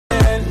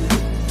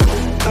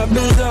I've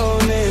been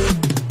zoning,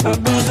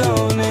 I've been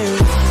zoning.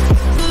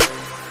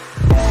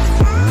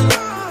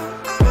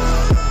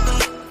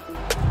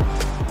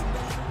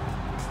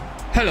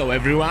 Hello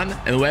everyone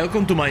and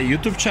welcome to my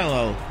YouTube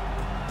channel.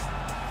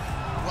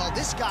 Well,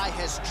 this guy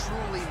has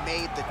truly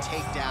made the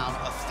takedown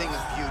a thing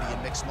of beauty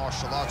in mixed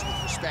martial arts.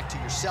 With respect to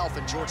yourself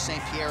and George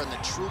St. Pierre and the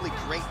truly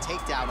great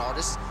takedown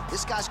artists,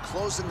 this guy's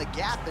closing the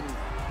gap and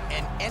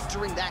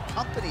entering that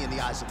company in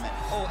the eyes of many.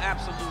 Oh,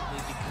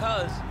 absolutely,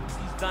 because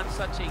he's done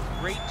such a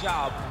great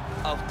job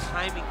of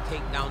timing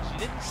takedowns.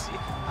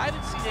 I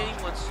haven't seen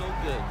anyone so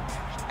good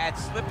at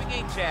slipping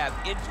a jab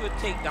into a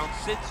takedown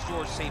since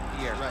George St.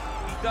 Pierre. Right.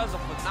 He does a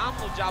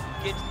phenomenal job of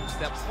getting from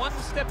step 1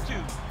 to step 2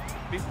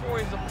 before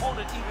his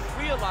opponent even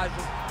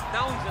realizes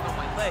now he's in on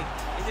my leg.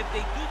 And if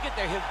they do get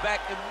their hip back,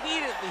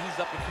 immediately he's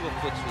up into a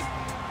foot sweep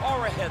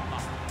or a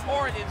headlock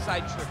or an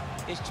inside trip.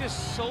 It's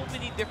just so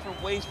many different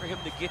ways for him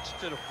to get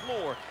you to the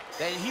floor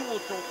that he will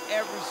throw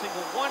every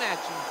single one at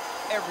you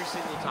every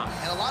single time.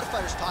 And a lot of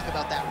fighters talk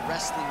about that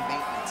wrestling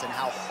maintenance and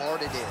how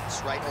hard it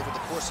is, right, over the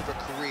course of a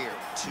career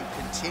to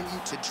continue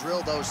to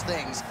drill those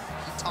things.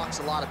 He talks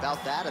a lot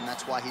about that, and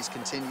that's why he's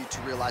continued to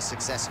realize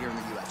success here in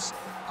the UFC.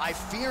 I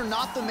fear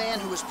not the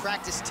man who has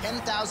practiced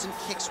 10,000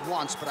 kicks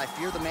once, but I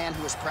fear the man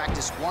who has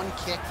practiced one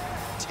kick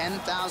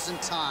 10,000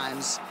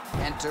 times.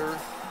 Enter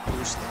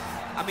Bruce Lee.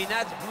 I mean,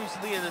 that's Bruce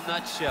Lee in a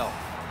nutshell.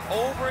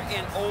 Over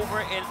and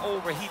over and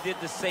over, he did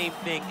the same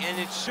thing, and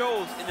it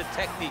shows in the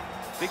technique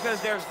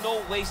because there's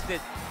no wasted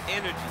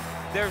energy.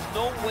 There's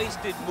no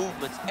wasted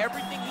movements.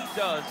 Everything he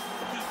does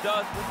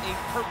with a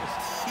purpose.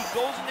 He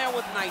goes in there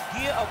with an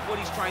idea of what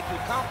he's trying to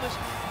accomplish,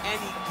 and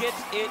he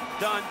gets it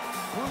done.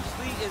 Bruce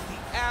Lee is the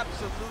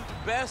absolute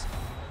best.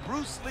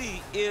 Bruce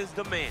Lee is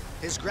the man.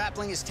 His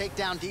grappling, his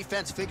takedown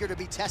defense figure to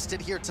be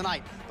tested here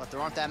tonight, but there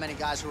aren't that many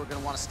guys who are going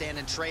to want to stand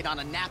and trade on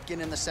a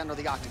napkin in the center of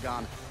the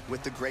octagon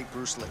with the great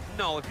Bruce Lee.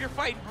 No, if you're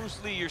fighting Bruce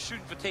Lee, you're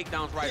shooting for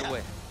takedowns right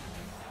away.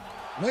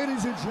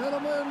 Ladies and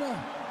gentlemen,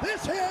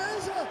 this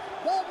is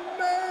the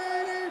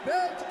main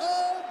event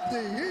of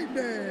the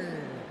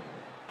evening.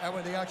 And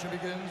when the action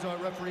begins, our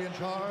referee in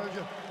charge,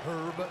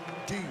 Herb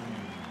Dean.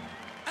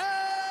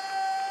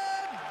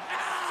 And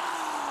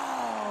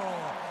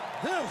now,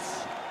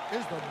 this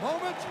is the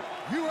moment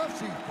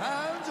UFC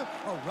fans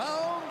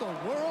around the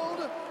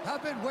world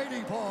have been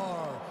waiting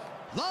for.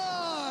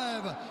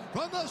 Live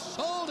from the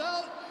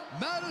sold-out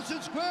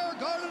Madison Square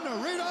Garden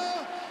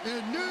Arena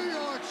in New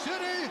York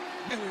City,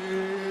 it's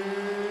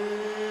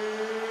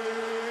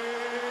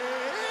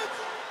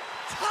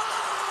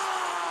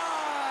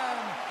time!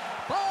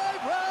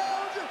 5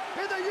 rounds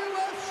in the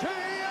UFC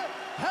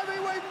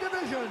heavyweight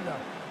division.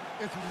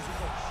 Introducing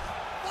first,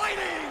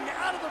 fighting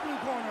out of the blue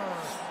corner.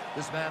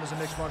 This man is a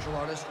mixed martial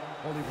artist,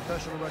 holding a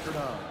professional record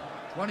of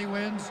 20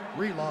 wins,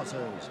 3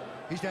 losses.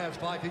 He stands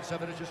 5 feet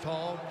 7 inches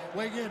tall,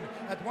 weighing in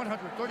at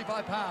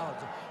 135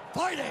 pounds.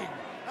 Fighting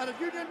out of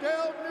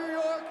Uniondale, New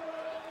York,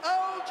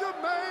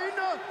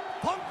 Aljamain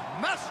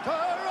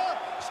Funkmaster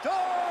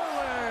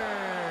Sterling.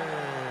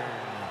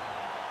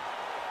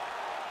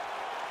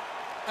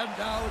 And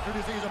now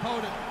introducing his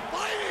opponent,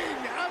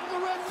 fighting out of the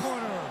red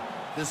corner.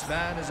 This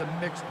man is a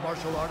mixed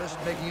martial artist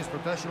making his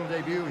professional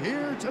debut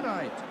here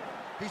tonight.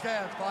 He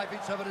stands 5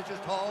 feet 7 inches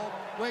tall,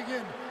 weighing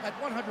in at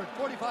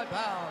 145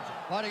 pounds.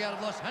 Fighting out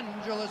of Los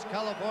Angeles,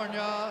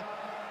 California,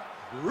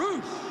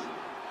 Bruce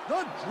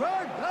the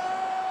Dragon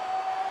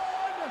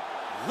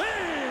Lee!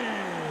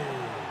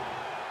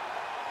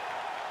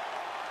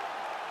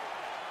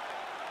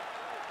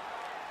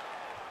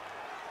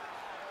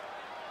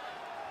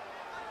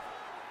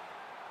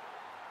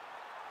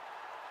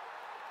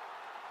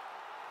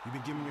 You've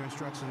been given your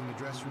instructions in the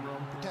dressing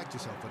room. Protect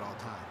yourself at all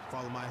times.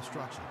 Follow my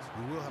instructions.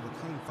 We will have a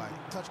clean fight.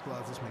 Touch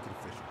gloves, let's make it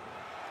official.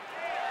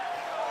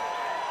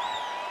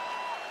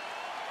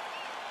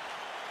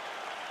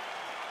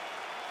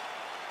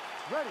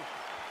 Ready.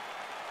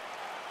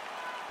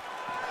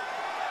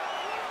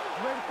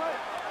 Ready to fight.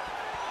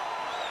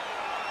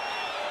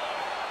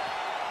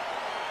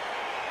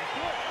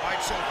 All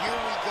right, so here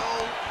we go,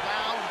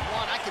 round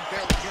 1. I can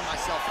barely hear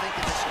myself think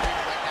in this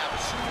arena right now.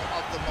 2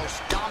 of the most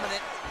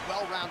dominant,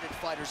 well-rounded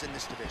fighters in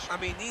this division. I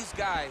mean, these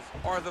guys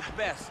are the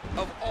best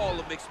of all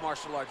of mixed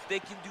martial arts. They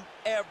can do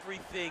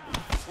everything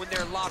when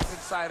they're locked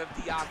inside of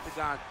the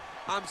octagon.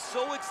 I'm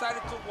so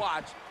excited to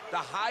watch the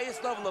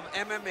highest level of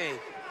MMA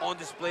on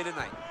display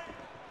tonight.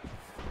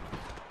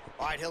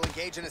 All right, he'll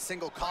engage in a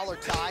single collar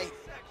tie.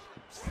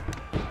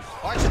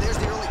 All right, so there's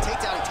the early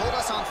takedown. He told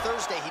us on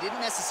Thursday he didn't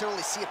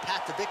necessarily see a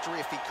path to victory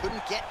if he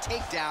couldn't get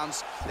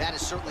takedowns. That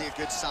is certainly a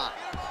good sign.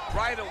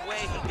 Right away,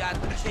 he got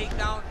the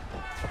takedown.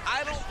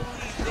 I don't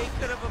believe they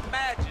could have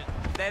imagined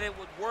that it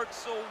would work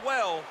so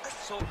well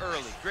so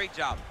early. Great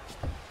job.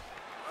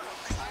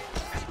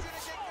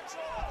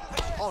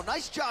 Oh,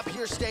 nice job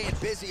here staying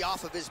busy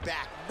off of his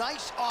back.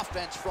 Nice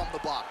offense from the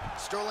bottom.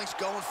 Sterling's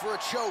going for a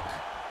choke.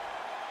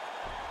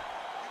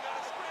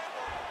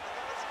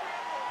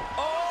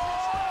 Oh!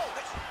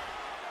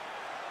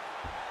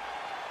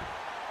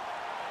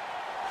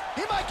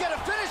 He might get a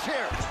finish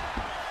here.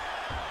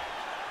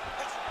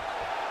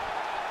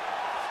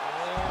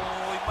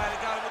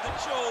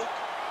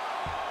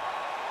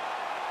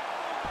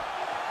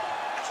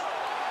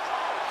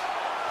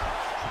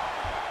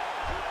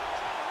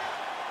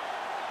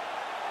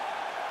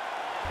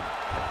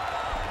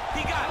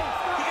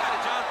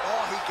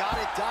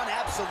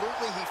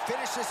 Absolutely, he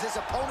finishes his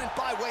opponent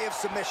by way of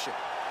submission.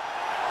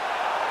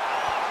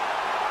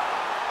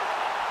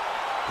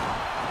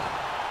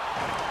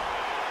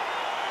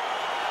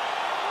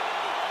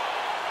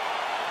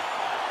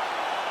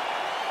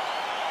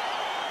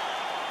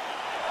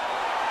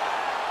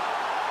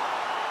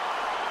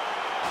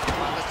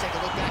 Let's take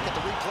a look back at the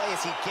replay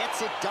as he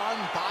gets it done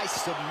by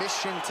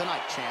submission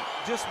tonight, champ.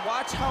 Just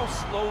watch how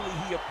slowly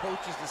he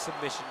approaches the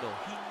submission, though.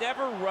 He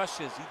never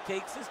rushes. He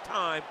takes his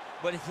time,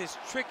 but it's his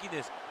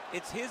trickiness.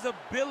 It's his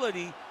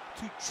ability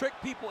to trick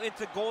people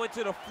into going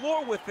to the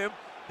floor with him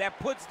that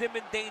puts them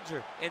in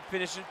danger and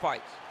finishing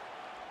fights.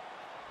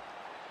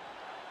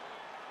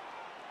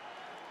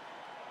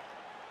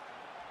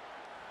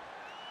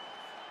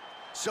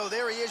 So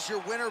there he is, your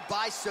winner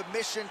by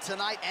submission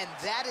tonight, and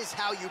that is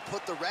how you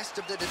put the rest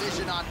of the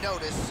division on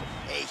notice.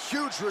 A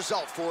huge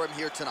result for him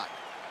here tonight.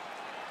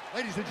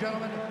 Ladies and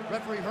gentlemen,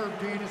 referee Herb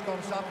Dean is going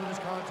to stop this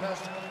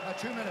contest at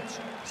 2 minutes,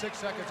 6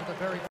 seconds of the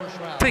very first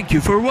round. Thank you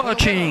for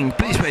watching.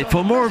 Please wait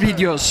for more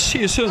videos.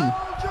 See you soon.